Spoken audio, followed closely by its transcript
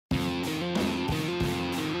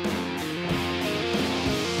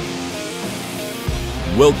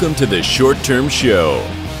Welcome to the Short Term Show,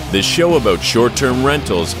 the show about short-term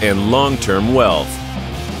rentals and long-term wealth,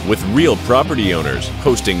 with real property owners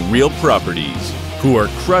hosting real properties who are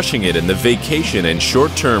crushing it in the vacation and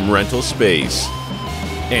short-term rental space.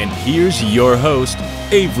 And here's your host,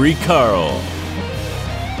 Avery Carl.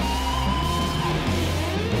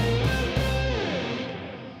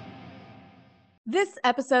 This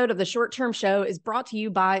episode of the Short Term Show is brought to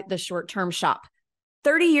you by the Short Term Shop.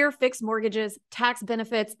 30-year fixed mortgages, tax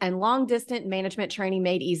benefits, and long-distance management training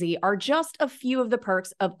made easy are just a few of the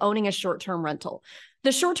perks of owning a short-term rental.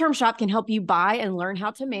 The Short Term Shop can help you buy and learn how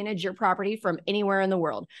to manage your property from anywhere in the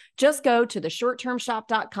world. Just go to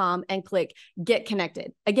theshorttermshop.com and click Get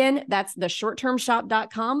Connected. Again, that's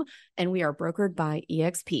theshorttermshop.com, and we are brokered by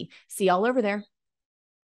eXp. See y'all over there.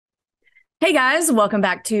 Hey guys, welcome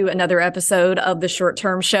back to another episode of the Short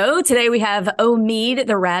Term Show. Today we have Omid,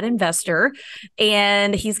 the Rad Investor,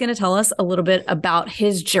 and he's going to tell us a little bit about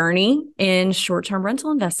his journey in short-term rental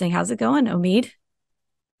investing. How's it going, Omid?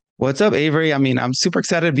 What's up, Avery? I'm super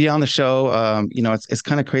excited to be on the show. It's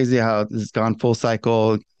kind of crazy how this has gone full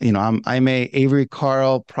cycle. I'm a Avery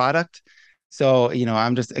Carl product. So,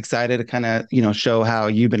 I'm just excited to kind of, show how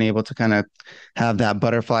you've been able to kind of have that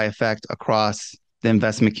butterfly effect across the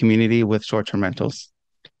investment community with short-term rentals.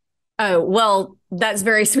 Oh, well, that's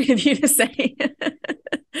very sweet of you to say.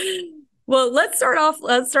 Well, let's start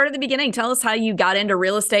at the beginning. Tell us how you got into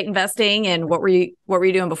real estate investing and what were you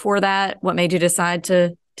doing before that? What made you decide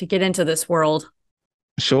to get into this world?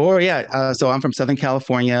 Sure. Yeah. So I'm from Southern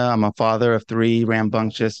California. I'm a father of 3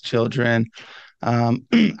 rambunctious children.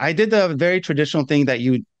 I did the very traditional thing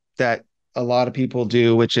that a lot of people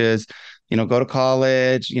do, which is, go to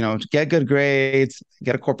college, get good grades,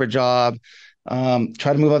 get a corporate job,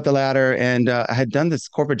 try to move up the ladder. And I had done this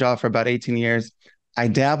corporate job for about 18 years. I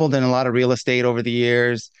dabbled in a lot of real estate over the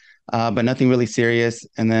years, but nothing really serious.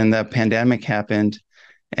 And then the pandemic happened.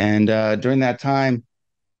 And during that time,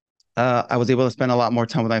 I was able to spend a lot more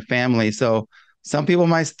time with my family. So some people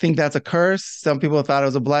might think that's a curse. Some people thought it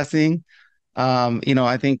was a blessing.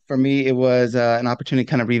 I think for me, it was an opportunity to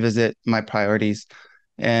kind of revisit my priorities.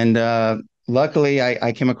 And luckily,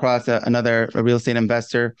 I came across another real estate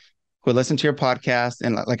investor who listened to your podcast.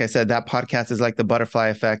 And like I said, that podcast is like the butterfly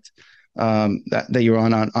effect that you were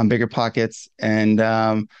on Bigger Pockets. And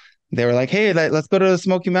they were like, "Hey, let's go to the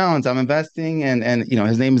Smoky Mountains. I'm investing." And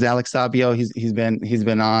his name is Alex Sabio. He's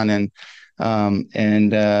been on, and I'm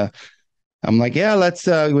like, "Yeah, let's."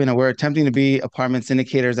 We're attempting to be apartment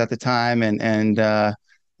syndicators at the time, and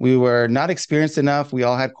we were not experienced enough. We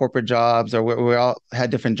all had corporate jobs, or we all had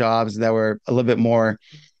different jobs that were a little bit more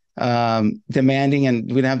demanding, and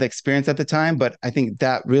we didn't have the experience at the time. But I think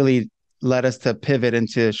that really led us to pivot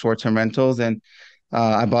into short-term rentals. And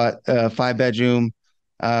I bought a 5-bedroom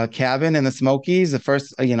cabin in the Smokies. The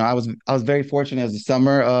first, I was very fortunate. It was the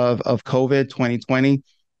summer of COVID 2020.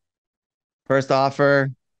 First offer,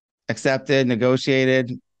 accepted,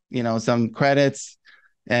 negotiated, some credits.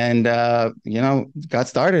 And got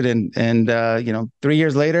started, and 3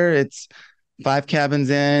 years later, it's 5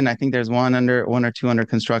 cabins in. I think there's one or two under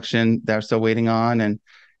construction that are still waiting on,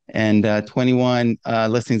 and 21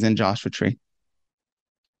 listings in Joshua Tree.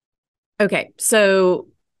 Okay, so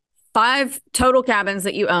 5 total cabins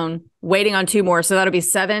that you own, waiting on 2 more, so that'll be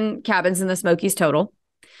 7 cabins in the Smokies total,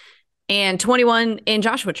 and 21 in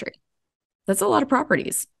Joshua Tree. That's a lot of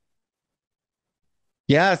properties.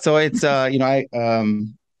 Yeah, so it's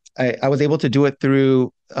I was able to do it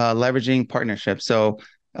through leveraging partnerships. So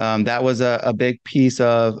that was a big piece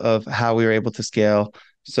of how we were able to scale.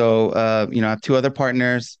 So I have 2 other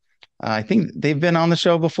partners. I think they've been on the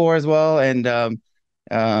show before as well. And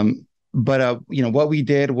what we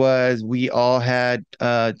did was we all had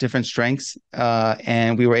different strengths,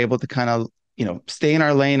 and we were able to kind of stay in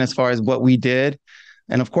our lane as far as what we did.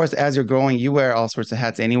 And of course, as you're growing, you wear all sorts of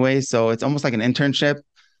hats anyway. So it's almost like an internship.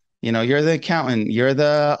 You're the accountant, you're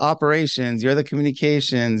the operations, you're the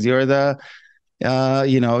communications, you're the,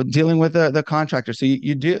 dealing with the contractor. So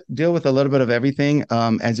you deal with a little bit of everything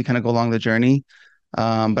as you kind of go along the journey.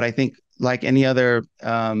 But I think like any other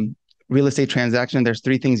real estate transaction, there's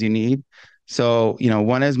 3 things you need. So,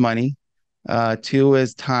 1 is money, 2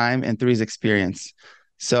 is time, and 3 is experience.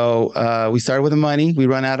 So we started with the money, we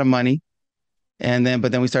run out of money.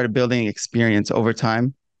 But then we started building experience over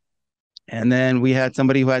time. And then we had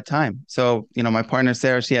somebody who had time. So, my partner,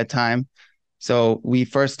 Sarah, she had time. So we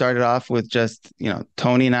first started off with just,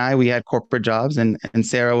 Tony and I, we had corporate jobs, and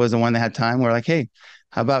Sarah was the one that had time. We're like, "Hey,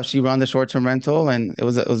 how about she run the short-term rental?" And it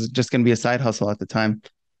was just going to be a side hustle at the time.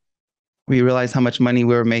 We realized how much money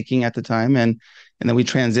we were making at the time. And then we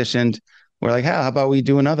transitioned we're like, how about we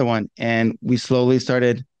do another one? And we slowly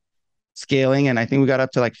started scaling. And I think we got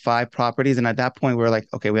up to like 5 properties. And at that point, we are like,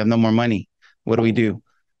 okay, we have no more money. What do we do?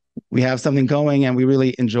 We have something going and we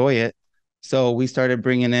really enjoy it. So we started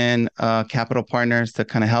bringing in capital partners to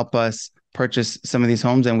kind of help us purchase some of these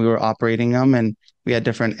homes, and we were operating them, and we had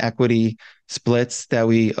different equity splits that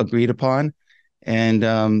we agreed upon. And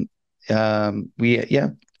we, yeah,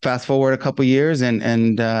 fast forward a couple years,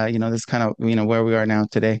 and this is kind of where we are now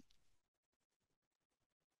today.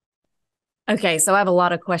 Okay, so I have a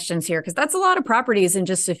lot of questions here because that's a lot of properties in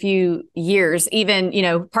just a few years, even,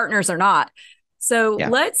 partners or not. So Yeah.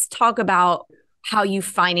 let's talk about how you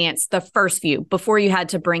finance the first few before you had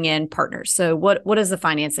to bring in partners. So what does the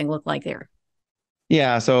financing look like there?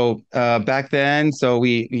 Yeah. So back then, so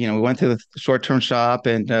we went to the short-term shop,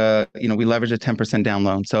 and we leveraged a 10% down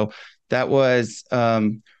loan. So that was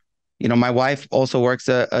my wife also works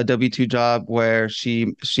a W-2 job where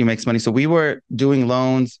she makes money. So we were doing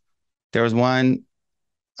loans. There was one,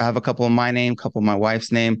 I have a couple in my name, couple in my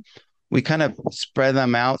wife's name. We kind of spread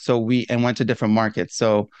them out. So and went to different markets.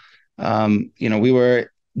 So we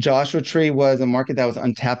were Joshua Tree was a market that was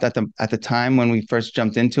untapped at the time when we first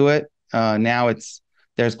jumped into it. Now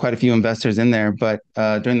there's quite a few investors in there, but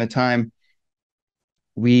during the time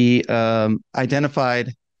we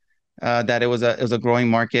identified that it was a growing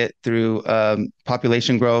market through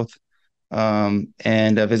population growth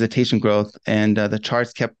and visitation growth, and the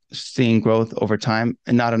charts kept seeing growth over time,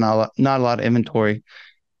 and not a lot of inventory.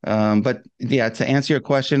 But yeah, to answer your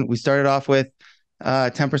question, we started off with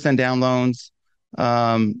 10% down loans.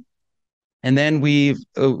 And then we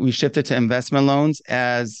shifted to investment loans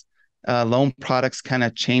as loan products kind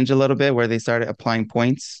of changed a little bit, where they started applying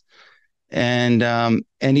points, and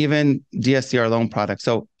even DSCR loan products.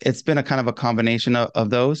 So it's been a kind of a combination of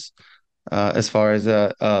those as far as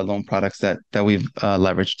loan products that we've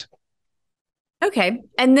leveraged. Okay.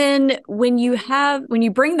 And then when you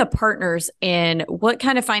bring the partners in, what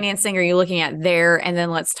kind of financing are you looking at there? And then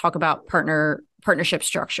let's talk about partnership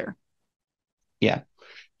structure. Yeah.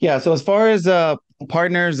 Yeah. So as far as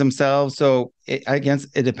partners themselves, so I guess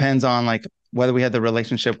it depends on like whether we had the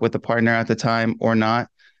relationship with the partner at the time or not,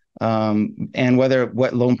 and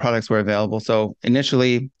what loan products were available. So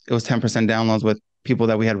initially it was 10% down loans with people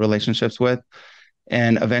that we had relationships with.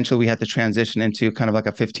 And eventually we had to transition into kind of like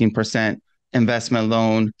a 15% investment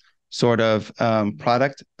loan sort of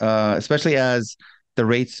product, especially as the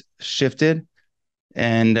rates shifted.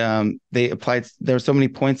 And there were so many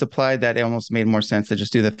points applied that it almost made more sense to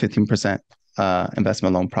just do the 15%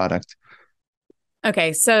 investment loan product.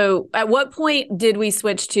 Okay. So at what point did we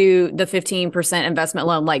switch to the 15% investment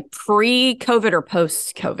loan, like pre-COVID or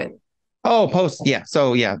post-COVID? Oh, post. Yeah.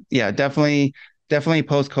 So yeah, definitely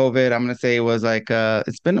post-COVID. I'm going to say it was like,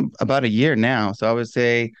 it's been about a year now. So I would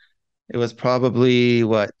say it was probably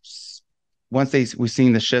once we've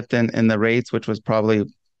seen the shift in the rates, which was probably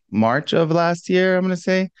March of last year, I'm going to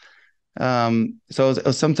say. So it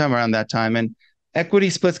was sometime around that time, and equity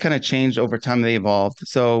splits kind of changed over time. They evolved.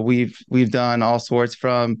 So we've done all sorts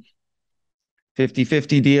from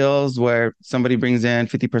 50-50 deals where somebody brings in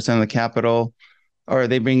 50% of the capital, or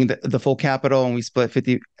they bring the full capital and we split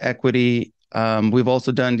 50 equity. We've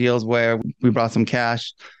also done deals where we brought some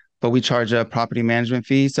cash, but we charge a property management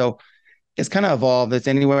fee. So it's kind of evolved. It's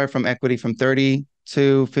anywhere from equity from 30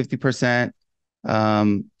 to 50%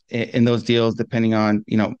 in those deals, depending on,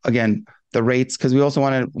 again, the rates. Because we also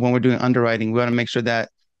when we're doing underwriting, we want to make sure that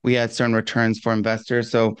we had certain returns for investors.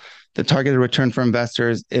 So the targeted return for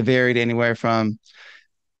investors, it varied anywhere from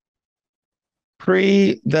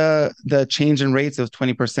the change in rates, it was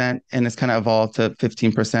 20%, and it's kind of evolved to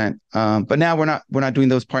 15%. But now we're not doing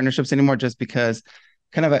those partnerships anymore, just because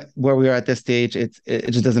kind of where we are at this stage, it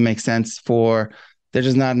just doesn't make sense there's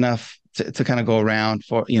just not enough to kind of go around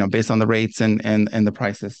for, based on the rates and the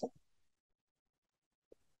prices.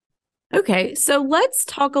 Okay, so let's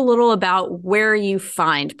talk a little about where you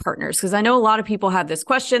find partners, because I know a lot of people have this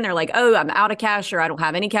question. They're like, oh, I'm out of cash, or I don't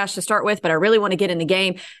have any cash to start with, but I really want to get in the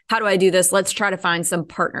game. How do I do this? Let's try to find some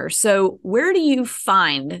partners. So where do you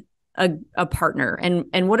find a partner,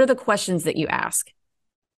 and what are the questions that you ask?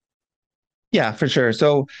 Yeah, for sure.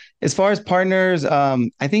 So as far as partners,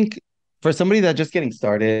 I think for somebody that's just getting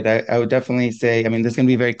started, I would definitely say, I mean, this is going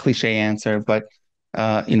to be a very cliche answer, but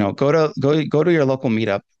go to your local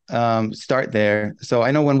meetup. Start there. So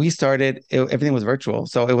I know when we started, everything was virtual.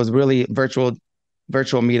 So it was really virtual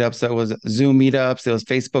meetups. So it was Zoom meetups. It was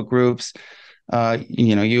Facebook groups.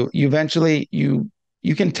 You eventually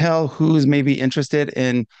you can tell who's maybe interested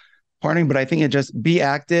in partnering, but I think it just be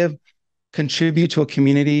active, contribute to a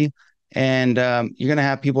community, and you're going to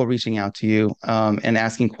have people reaching out to you and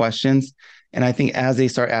asking questions. And I think as they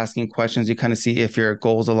start asking questions, you kind of see if your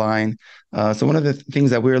goals align. So one of the things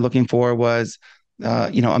that we were looking for was,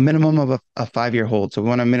 a minimum of a 5-year hold. So we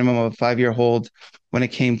want a minimum of a 5-year hold when it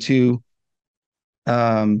came to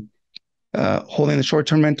um, holding the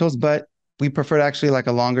short-term rentals, but we preferred actually like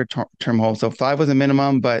a longer term hold. So 5 was a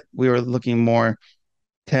minimum, but we were looking more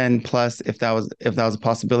 10 plus if that was a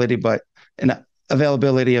possibility, but an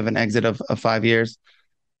availability of an exit of 5 years.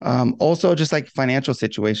 Also, just like financial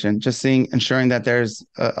situation, just ensuring that there's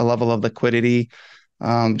a level of liquidity,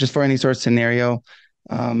 just for any sort of scenario.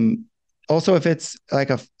 Um, Also, if it's like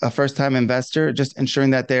a first-time investor, just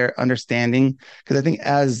ensuring that they're understanding, because I think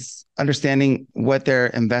as understanding what they're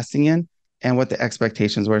investing in and what the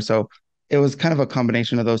expectations were. So it was kind of a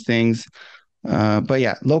combination of those things. But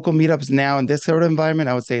yeah, local meetups now in this sort of environment,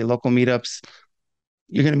 I would say local meetups,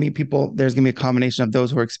 you're going to meet people. There's going to be a combination of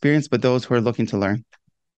those who are experienced, but those who are looking to learn.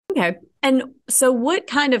 Okay. And so what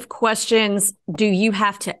kind of questions do you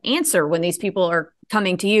have to answer when these people are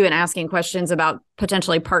coming to you and asking questions about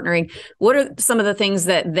potentially partnering? What are some of the things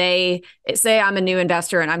that they say? I'm a new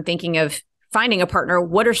investor and I'm thinking of finding a partner.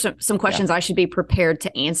 What are some questions I should be prepared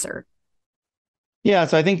to answer? Yeah,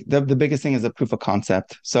 so I think the biggest thing is the proof of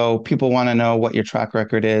concept. So people want to know what your track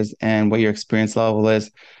record is and what your experience level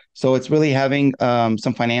is. So it's really having some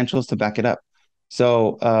financials to back it up.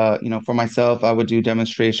 So for myself, I would do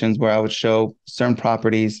demonstrations where I would show certain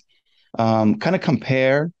properties, kind of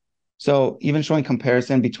compare. So even showing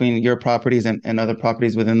comparison between your properties and other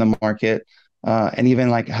properties within the market, and even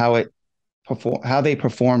like how they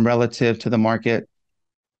perform relative to the market.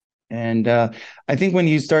 And I think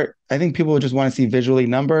I think people just want to see visually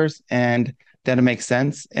numbers and that it makes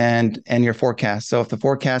sense and your forecast. So if the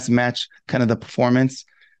forecasts match kind of the performance,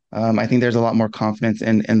 I think there's a lot more confidence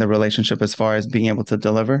in the relationship as far as being able to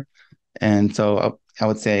deliver. And so I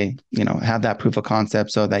would say, have that proof of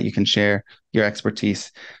concept so that you can share your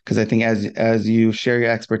expertise. Because I think as you share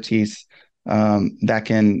your expertise, that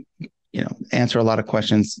can, answer a lot of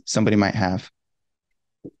questions somebody might have.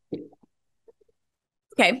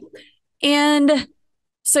 Okay. And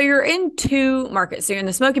so you're in 2 markets. So you're in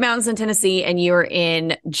the Smoky Mountains in Tennessee and you're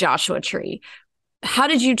in Joshua Tree. How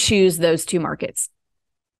did you choose those 2 markets?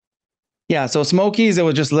 Yeah, so Smokies, it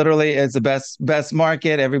was just literally it's the best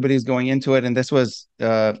market. Everybody's going into it, and this was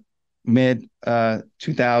mid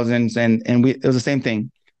 2000s, and it was the same thing.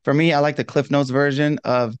 For me, I like the Cliff Notes version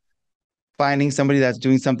of finding somebody that's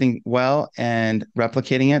doing something well and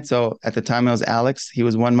replicating it. So at the time, it was Alex. He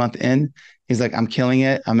was 1 month in. He's like, I'm killing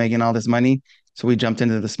it. I'm making all this money. So we jumped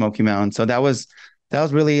into the Smoky Mountains. So that was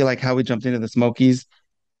really like how we jumped into the Smokies.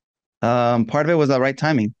 Part of it was the right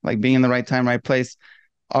timing, like being in the right time, right place.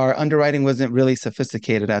 Our underwriting wasn't really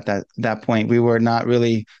sophisticated at that point. We were not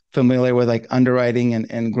really familiar with like underwriting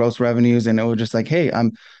and gross revenues, and it was just like, hey,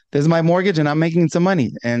 this is my mortgage, and I'm making some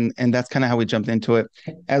money, and that's kind of how we jumped into it.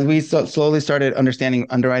 As we slowly started understanding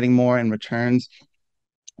underwriting more and returns,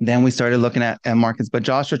 then we started looking at markets. But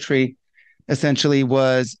Joshua Tree essentially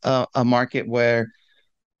was a market where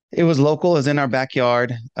it was local, it was in our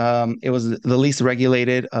backyard. It was the least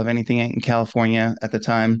regulated of anything in California at the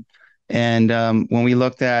time. And when we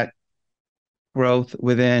looked at growth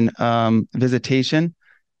within visitation,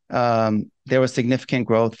 there was significant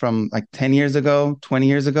growth from like 10 years ago, 20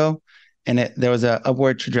 years ago, and there was a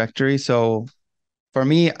upward trajectory. So for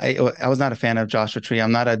me, I was not a fan of Joshua Tree.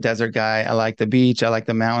 I'm not a desert guy. I like the beach. I like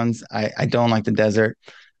the mountains. I don't like the desert.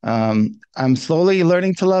 I'm slowly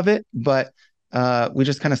learning to love it, but we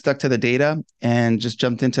just kind of stuck to the data and just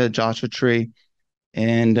jumped into Joshua Tree.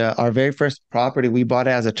 And our very first property, we bought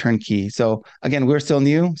it as a turnkey. So again, we were still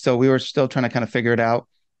new, so we were still trying to kind of figure it out.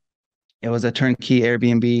 It was a turnkey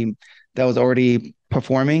Airbnb that was already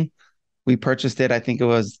performing. We purchased it. I think it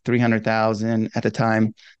was 300,000 at the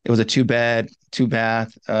time. It was a 2-bed,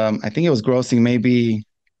 2-bath. I think it was grossing maybe.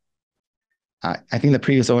 I think the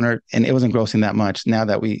previous owner, and it wasn't grossing that much. Now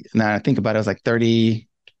I think about it, it was like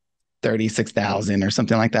 36,000 or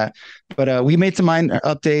something like that. But we made some minor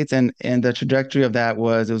updates, and the trajectory of that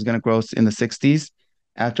was it was going to gross in the 60s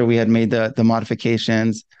after we had made the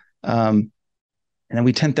modifications. And then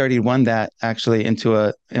we 1031 that actually in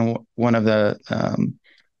one of the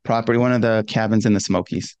one of the cabins in the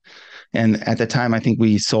Smokies. And at the time, I think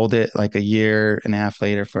we sold it like a year and a half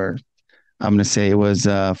later for, I'm going to say it was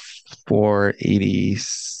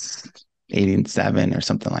 487 or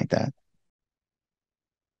something like that.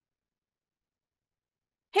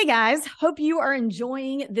 Hey guys, hope you are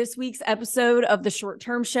enjoying this week's episode of the Short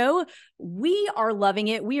Term Show. We are loving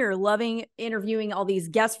it. We are loving interviewing all these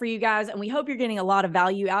guests for you guys, and we hope you're getting a lot of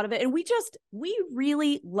value out of it. And we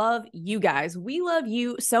really love you guys. We love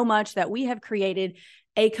you so much that we have created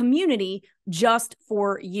a community just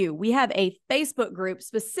for you. We have a Facebook group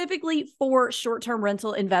specifically for short-term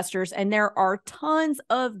rental investors, and there are tons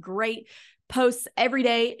of great posts every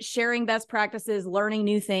day sharing best practices, learning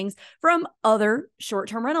new things from other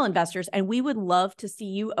short-term rental investors. And we would love to see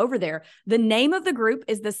you over there. The name of the group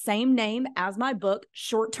is the same name as my book,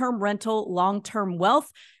 Short-Term Rental, Long-Term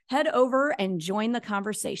Wealth. Head over and join the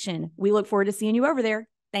conversation. We look forward to seeing you over there.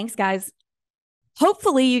 Thanks, guys.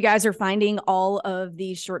 Hopefully you guys are finding all of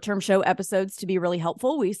these short-term show episodes to be really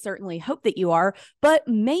helpful. We certainly hope that you are, but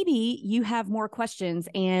maybe you have more questions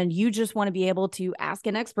and you just want to be able to ask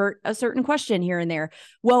an expert a certain question here and there.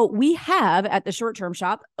 Well, we have at the Short-Term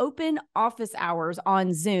Shop open office hours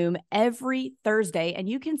on Zoom every Thursday, and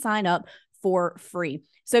you can sign up for free.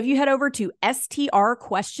 So if you head over to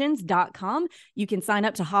strquestions.com, you can sign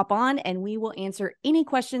up to hop on and we will answer any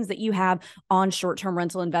questions that you have on short-term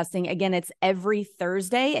rental investing. Again, it's every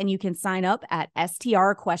Thursday and you can sign up at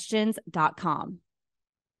strquestions.com.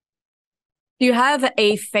 Do you have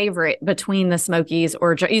a favorite between the Smokies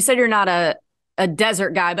or you said you're not a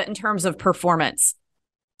desert guy, but in terms of performance,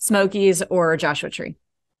 Smokies or Joshua Tree?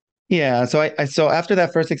 Yeah, so so after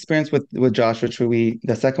that first experience with Joshua Tree,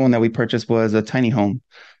 the second one that we purchased was a tiny home.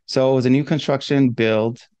 So it was a new construction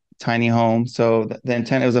build, tiny home. So the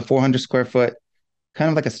intent, it was a 400 square foot, kind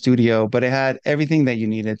of like a studio, but it had everything that you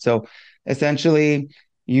needed. So essentially,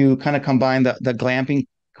 you kind of combine the glamping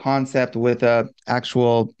concept with a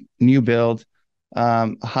actual new build,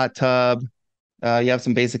 a hot tub. You have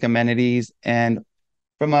some basic amenities, and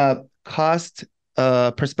from a cost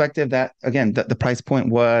perspective, that again, the price point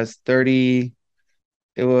was 30.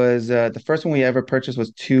 It was the first one we ever purchased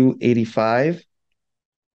was 285,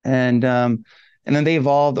 and then they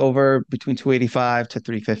evolved over between 285 to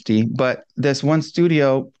 350. But this one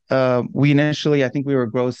studio, we initially, I think we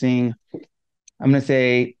were grossing, I'm gonna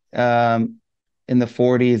say in the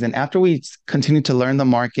 40s, and after we continued to learn the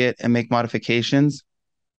market and make modifications,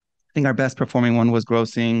 I think our best performing one was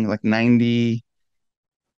grossing like 90,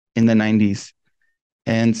 in the 90s.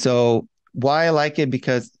 And so why I like it,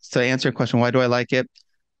 because to answer your question, why do I like it?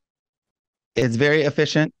 It's very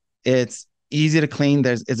efficient. It's easy to clean.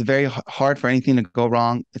 It's very hard for anything to go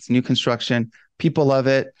wrong. It's new construction. People love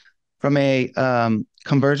it. From a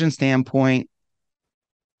conversion standpoint,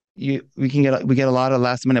 we get a lot of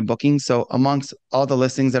last minute bookings. So amongst all the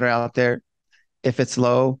listings that are out there, if it's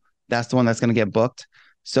low, that's the one that's going to get booked.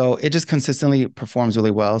 So it just consistently performs really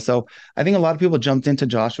well. So I think a lot of people jumped into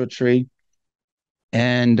Joshua Tree.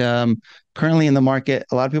 And currently in the market,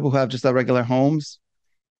 a lot of people who have just the regular homes,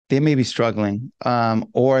 they may be struggling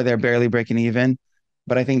or they're barely breaking even.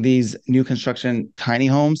 But I think these new construction tiny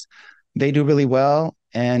homes, they do really well,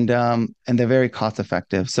 and they're very cost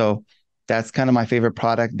effective. So that's kind of my favorite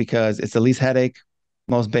product because it's the least headache,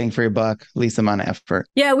 most bang for your buck, least amount of effort.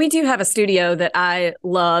 Yeah, we do have a studio that I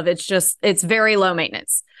love. It's very low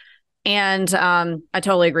maintenance. And I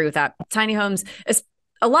totally agree with that. Tiny homes,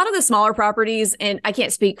 a lot of the smaller properties, and I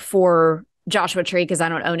can't speak for Joshua Tree because I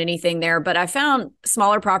don't own anything there, but I found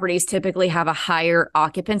smaller properties typically have a higher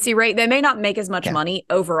occupancy rate. They may not make as much money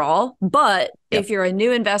overall, but if you're a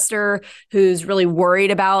new investor who's really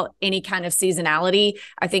worried about any kind of seasonality,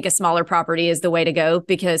 I think a smaller property is the way to go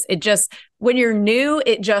because when you're new,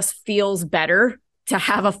 it just feels better to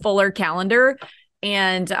have a fuller calendar.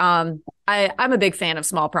 And I'm a big fan of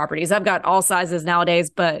small properties. I've got all sizes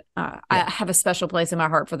nowadays, but I have a special place in my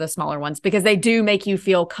heart for the smaller ones because they do make you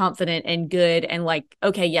feel confident and good and like,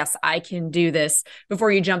 okay, yes, I can do this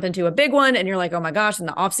before you jump into a big one. And you're like, oh my gosh, in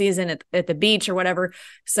the off season at the beach or whatever.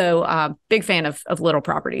 So big fan of little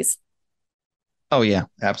properties. Oh yeah,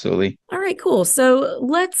 absolutely. All right, cool. So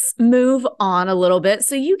let's move on a little bit.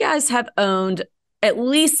 So you guys have owned at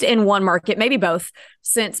least in one market, maybe both,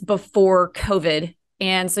 since before COVID.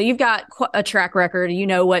 And so you've got a track record. You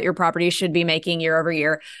know what your property should be making year over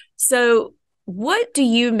year. So what do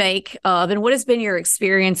you make of, and what has been your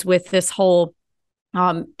experience with this whole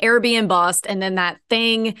Airbnb bust? And then that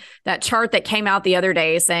chart that came out the other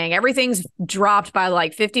day saying everything's dropped by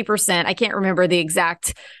like 50%. I can't remember the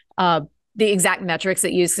exact metrics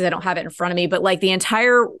it used because I don't have it in front of me, but like the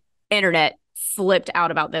entire internet flipped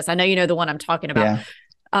out about this. I know you know the one I'm talking about.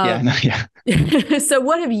 Yeah. So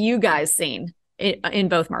what have you guys seen in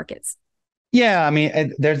both markets? Yeah, I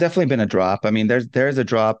mean, there's definitely been a drop. I mean, there's a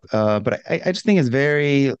drop, but I just think it's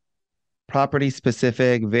very property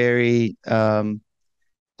specific, very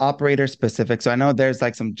operator specific. So I know there's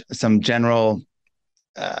like some general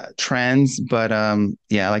trends, but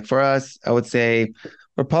yeah, like for us, I would say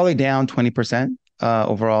we're probably down 20%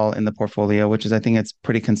 overall in the portfolio, which is I think it's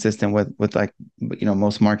pretty consistent with like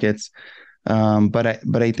most markets. But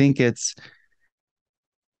I think it's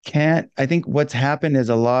can't I think what's happened is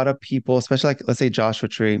a lot of people, especially like let's say Joshua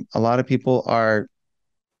Tree, a lot of people are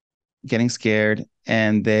getting scared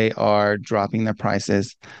and they are dropping their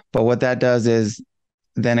prices. But what that does is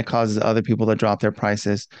then it causes other people to drop their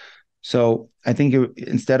prices. So I think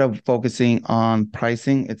instead of focusing on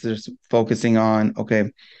pricing, it's just focusing on,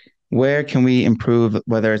 okay, where can we improve,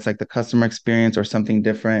 whether it's like the customer experience or something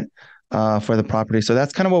different for the property. So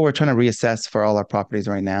that's kind of what we're trying to reassess for all our properties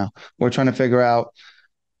right now. We're trying to figure out,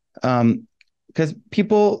 because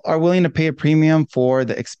people are willing to pay a premium for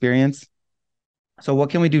the experience. So what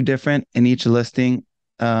can we do different in each listing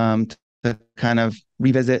to kind of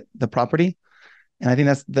revisit the property? And I think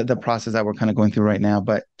that's the process that we're kind of going through right now.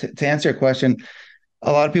 But to answer your question,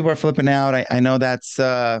 a lot of people are flipping out. I know that's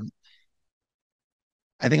I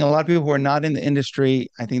think a lot of people who are not in the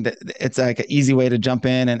industry, I think that it's like an easy way to jump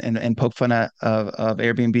in and poke fun of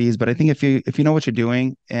Airbnbs. But I think if you know what you're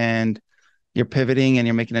doing and you're pivoting and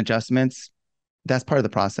you're making adjustments, that's part of the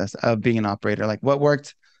process of being an operator. Like what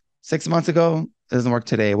worked 6 months ago doesn't work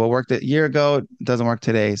today. What worked a year ago doesn't work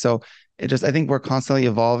today. So I think we're constantly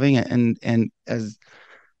evolving, and as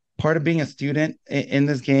part of being a student in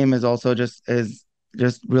this game is also just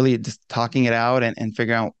really just talking it out and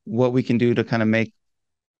figuring out what we can do to kind of make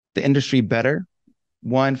the industry better,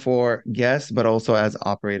 one for guests, but also as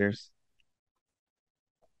operators.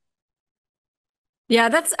 Yeah,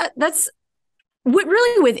 that's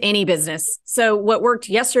really with any business. So what worked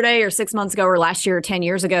yesterday or 6 months ago or last year or 10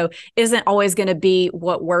 years ago isn't always going to be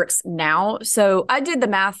what works now. So I did the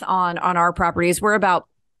math on our properties. We're about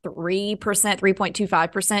 3%,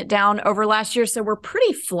 3.25% down over last year. So we're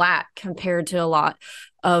pretty flat compared to a lot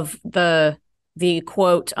of the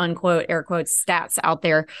quote unquote, air quotes stats out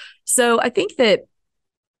there. So I think that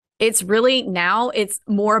it's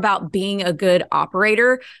more about being a good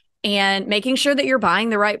operator and making sure that you're buying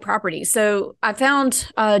the right property. So I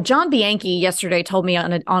found John Bianchi yesterday told me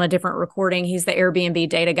on a different recording, he's the Airbnb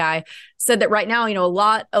data guy, said that right now, a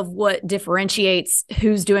lot of what differentiates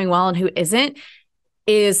who's doing well and who isn't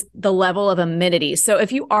is the level of amenities. So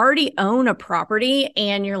if you already own a property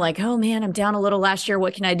and you're like, oh man, I'm down a little last year,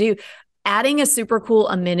 what can I do? Adding a super cool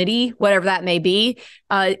amenity, whatever that may be,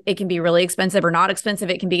 it can be really expensive or not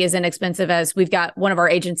expensive. It can be as inexpensive as we've got one of our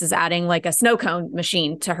agents is adding like a snow cone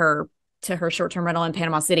machine to her short-term rental in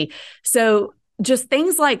Panama City. So just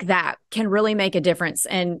things like that can really make a difference,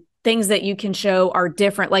 and things that you can show are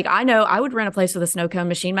different. Like I know I would rent a place with a snow cone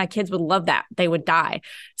machine. My kids would love that. They would die.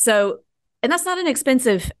 So, and that's not an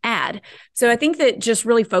expensive ad. So I think that just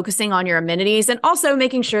really focusing on your amenities and also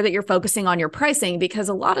making sure that you're focusing on your pricing, because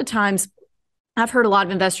a lot of times I've heard a lot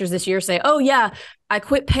of investors this year say, oh yeah, I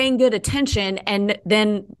quit paying good attention, and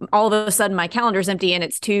then all of a sudden my calendar's empty and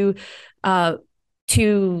it's too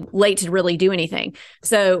late to really do anything.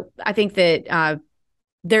 So I think that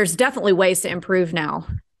there's definitely ways to improve now.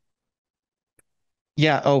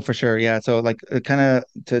 Yeah, oh, for sure. Yeah. So like kind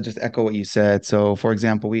of to just echo what you said. So for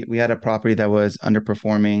example, we had a property that was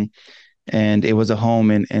underperforming, and it was a home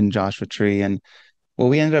in Joshua Tree. And what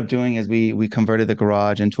we ended up doing is we converted the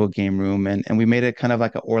garage into a game room, and we made it kind of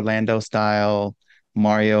like an Orlando style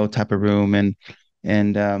Mario type of room.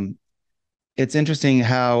 And it's interesting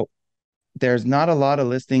how there's not a lot of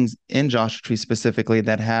listings in Joshua Tree specifically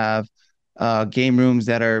that have game rooms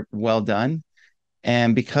that are well done.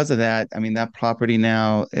 And because of that, I mean, that property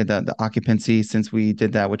now, the occupancy since we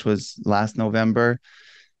did that, which was last November,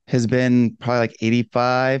 has been probably like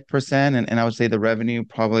 85%. And I would say the revenue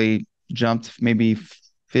probably jumped maybe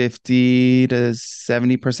 50 to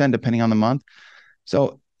 70%, depending on the month.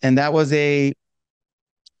 So, and that was a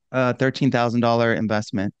 $13,000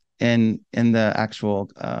 investment in the actual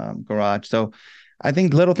garage. So I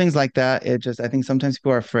think little things like that, I think sometimes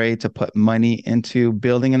people are afraid to put money into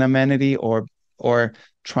building an amenity or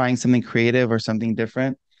trying something creative or something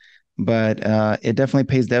different. But it definitely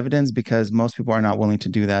pays dividends because most people are not willing to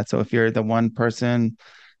do that. So if you're the one person,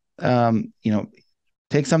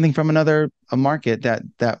 take something from a market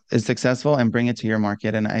that is successful and bring it to your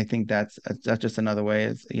market. And I think that's just another way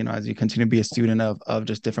as you continue to be a student of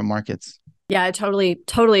just different markets. Yeah, I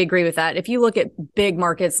totally agree with that. If you look at big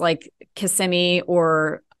markets like Kissimmee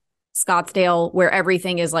or Scottsdale, where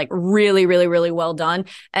everything is like really, really, really well done,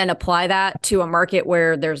 and apply that to a market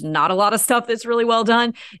where there's not a lot of stuff that's really well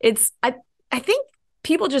done, I think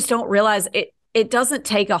people just don't realize it doesn't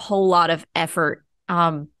take a whole lot of effort.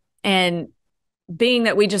 And being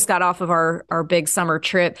that we just got off of our big summer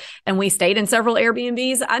trip and we stayed in several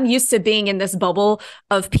Airbnbs, I'm used to being in this bubble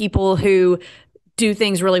of people who do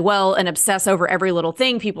things really well and obsess over every little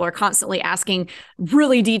thing. People are constantly asking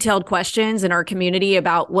really detailed questions in our community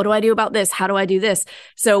about, what do I do about this? How do I do this?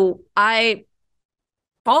 So I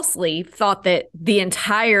falsely thought that the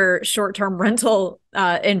entire short-term rental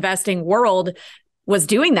investing world was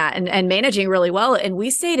doing that and managing really well. And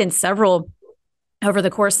we stayed in several over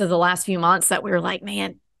the course of the last few months that we were like,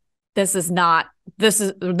 man, this is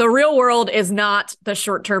the real world is not the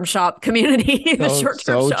short-term shop community. The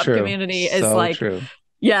short-term shop community is like,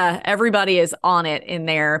 yeah, everybody is on it in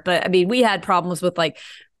there. But I mean, we had problems with like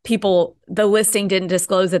people, the listing didn't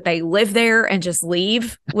disclose that they live there and just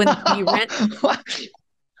leave when you rent.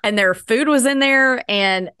 And their food was in there.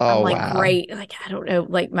 And I'm like, wow. Great. Like, I don't know,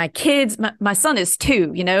 like my kids, my son is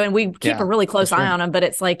 2, and we keep a really close eye on him, but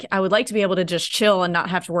it's like, I would like to be able to just chill and not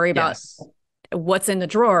have to worry about what's in the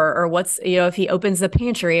drawer or what's, if he opens the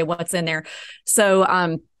pantry, what's in there.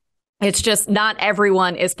 So, it's just not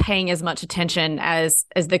everyone is paying as much attention as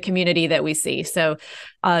the community that we see. So,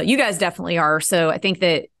 you guys definitely are. So I think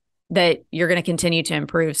that you're going to continue to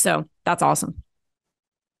improve. So that's awesome.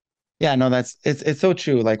 Yeah, no, it's so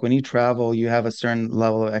true. Like when you travel, you have a certain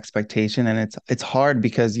level of expectation, and it's hard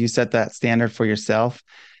because you set that standard for yourself,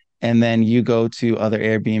 and then you go to other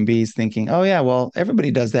Airbnbs thinking, oh yeah, well, everybody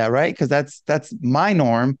does that, right? Because that's my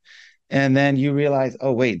norm. And then you realize,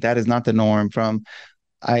 oh wait, that is not the norm.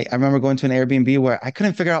 I remember going to an Airbnb where I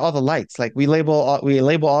couldn't figure out all the lights. Like we label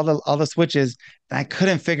all the switches, and I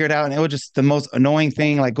couldn't figure it out, and it was just the most annoying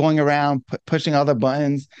thing. Like going around pushing all the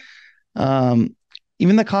buttons.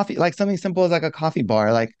 Even the coffee, like something simple as like a coffee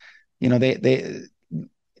bar, like, they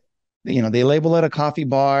label it a coffee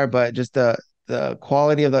bar, but just the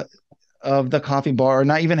quality of the coffee bar, or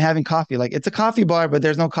not even having coffee, like it's a coffee bar, but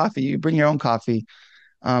there's no coffee. You bring your own coffee.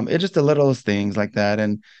 It's just the littlest things like that.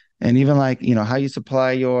 And even like, how you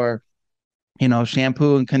supply your,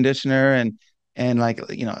 shampoo and conditioner and like,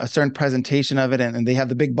 a certain presentation of it. And they have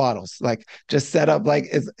the big bottles, like just set up, like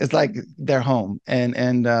it's like their home.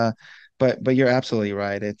 But you're absolutely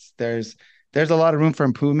right. There's a lot of room for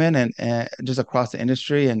improvement and just across the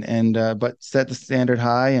industry but set the standard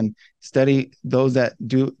high and study those that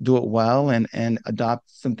do it well and adopt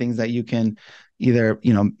some things that you can either,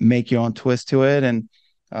 make your own twist to it. And,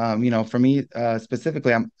 for me,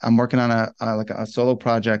 specifically, I'm working on a solo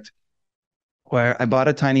project where I bought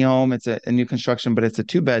a tiny home. It's a new construction, but it's a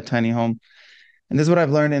 2-bed tiny home. And this is what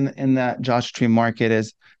I've learned in that Joshua Tree market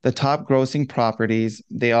is the top grossing properties,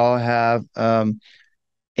 they all have a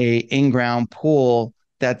in-ground pool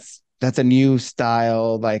that's a new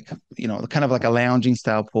style, like, kind of like a lounging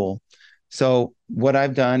style pool. So what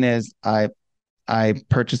I've done is I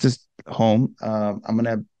purchased this home.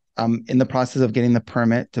 I'm in the process of getting the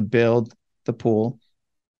permit to build the pool.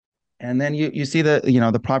 And then you see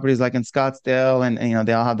the properties like in Scottsdale and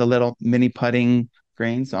they all have the little mini putting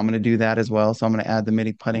green. So I'm going to do that as well. So I'm going to add the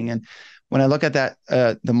mini putting. And when I look at that,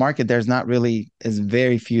 the market, is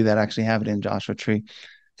very few that actually have it in Joshua Tree.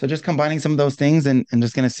 So just combining some of those things and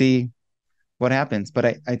just going to see what happens. But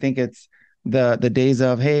I think it's the days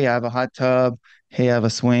of, hey, I have a hot tub. Hey, I have a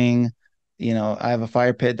swing. I have a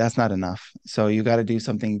fire pit. That's not enough. So you got to do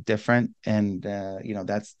something different. And,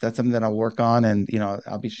 that's something that I'll work on. And,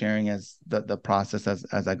 I'll be sharing as the process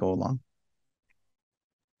as I go along.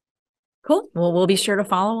 Cool. Well, we'll be sure to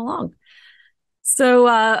follow along. So,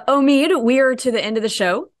 Omid, we are to the end of the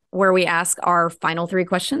show where we ask our final 3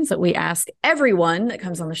 questions that we ask everyone that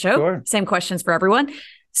comes on the show. Sure. Same questions for everyone.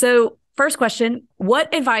 So first question,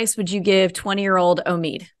 what advice would you give 20-year-old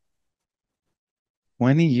Omid?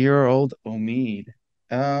 20-year-old Omid.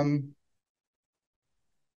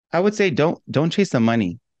 I would say don't chase the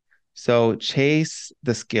money. So chase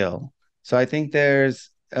the skill. So I think there's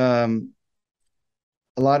a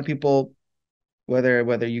lot of people,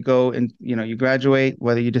 whether you go and you graduate,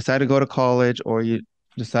 whether you decide to go to college or you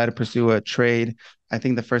decide to pursue a trade, I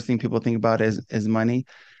think the first thing people think about is money.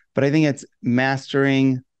 But I think it's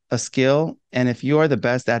mastering a skill, and if you are the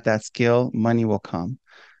best at that skill, money will come.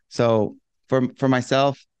 So for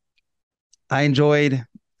myself, I enjoyed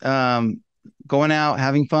going out,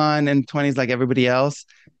 having fun in 20s like everybody else.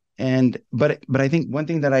 But I think one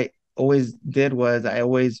thing that I always did was I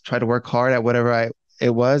always try to work hard at whatever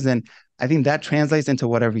it was. And I think that translates into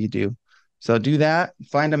whatever you do. So do that,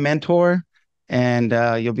 find a mentor, and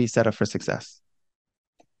you'll be set up for success.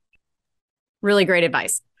 Really great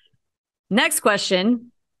advice. Next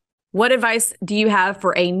question. What advice do you have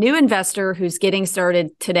for a new investor who's getting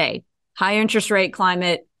started today? High interest rate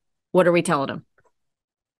climate. What are we telling them?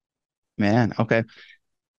 Man, okay.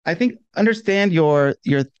 I think understand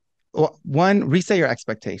one, reset your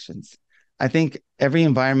expectations. I think every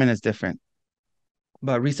environment is different,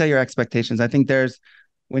 but reset your expectations. I think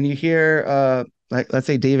when you hear like let's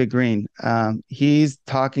say David Green, he's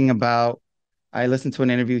talking about. I listened to an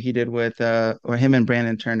interview he did with or him and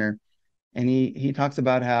Brandon Turner, and he talks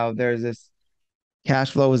about how there's this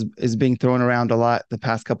cash flow is being thrown around a lot the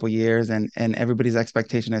past couple of years, and everybody's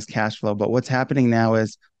expectation is cash flow. But what's happening now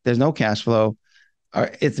is there's no cash flow.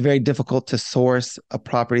 It's very difficult to source a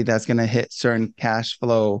property that's going to hit certain cash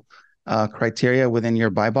flow criteria within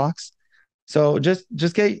your buy box. So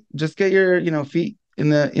just get your feet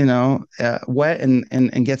in the wet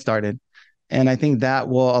and get started. And I think that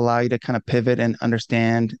will allow you to kind of pivot and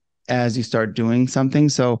understand as you start doing something.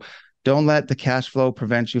 So don't let the cash flow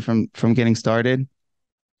prevent you from getting started.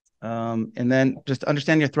 And then just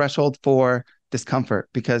understand your threshold for discomfort,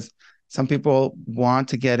 because some people want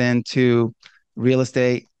to get into real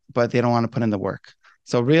estate, but they don't want to put in the work.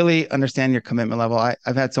 So really understand your commitment level.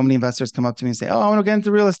 I've had so many investors come up to me and say, "Oh, I want to get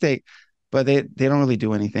into real estate," but they don't really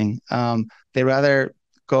do anything. They rather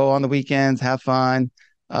go on the weekends, have fun.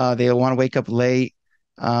 They want to wake up late.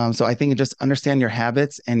 So I think just understand your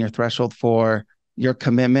habits and your threshold for your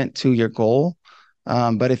commitment to your goal.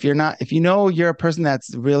 But if you know you're a person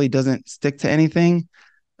that's really doesn't stick to anything,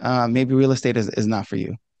 maybe real estate is not for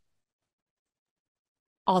you.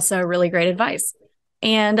 Also, really great advice.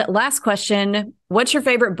 And last question, what's your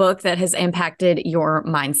favorite book that has impacted your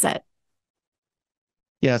mindset?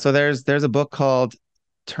 Yeah, so there's a book called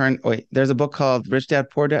there's a book called Rich Dad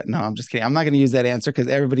Poor Dad. No, I'm just kidding. I'm not going to use that answer because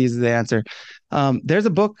everybody uses the answer. There's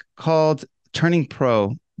a book called Turning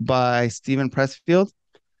Pro by Stephen Pressfield.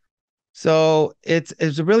 So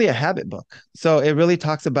it's really a habit book. So it really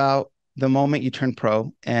talks about the moment you turn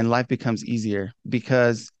pro and life becomes easier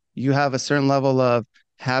because you have a certain level of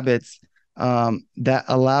habits that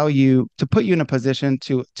allow you to put you in a position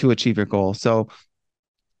to achieve your goal. So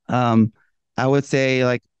I would say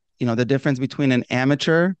like, the difference between an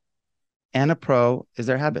amateur and a pro is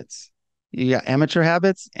their habits. You got amateur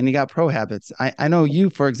habits and you got pro habits. I know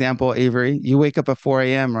you, for example, Avery, you wake up at 4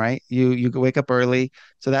 a.m., right? You wake up early.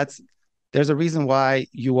 So there's a reason why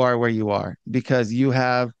you are where you are, because you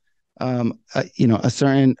have a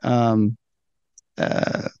certain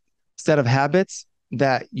set of habits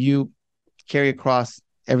that you carry across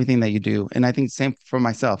everything that you do. And I think same for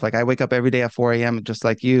myself. Like I wake up every day at 4 a.m. just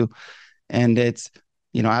like you. And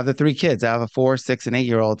I have the three kids. I have a 4, 6, and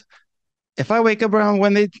 8-year-old. If I wake up around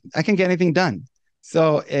I can get anything done.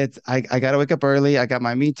 So I got to wake up early. I got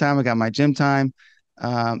my me time. I got my gym time.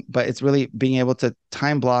 But it's really being able to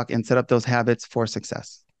time block and set up those habits for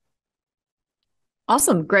success.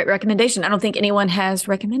 Awesome. Great recommendation. I don't think anyone has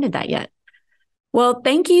recommended that yet. Well,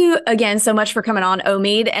 thank you again so much for coming on,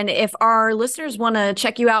 Omid. And if our listeners want to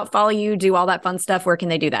check you out, follow you, do all that fun stuff, where can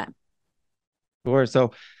they do that? Sure.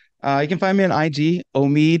 So you can find me on IG,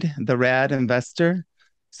 Omid, the Rad Investor.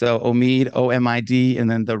 So Omid, OMID,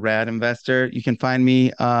 and then the Rad Investor. You can find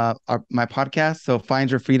me my podcast, so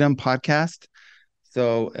Find Your Freedom podcast.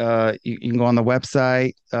 So you can go on the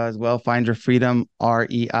website as well,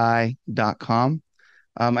 findyourfreedomrei.com.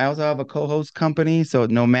 I also have a co-host company, so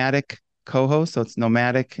Nomadic Co-host. So it's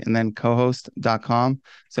Nomadic and then cohost.com.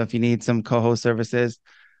 So if you need some co-host services,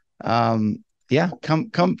 yeah,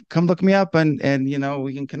 come look me up and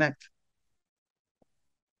we can connect.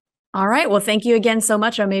 All right. Well, thank you again so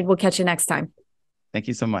much, Omid. We'll catch you next time. Thank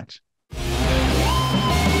you so much.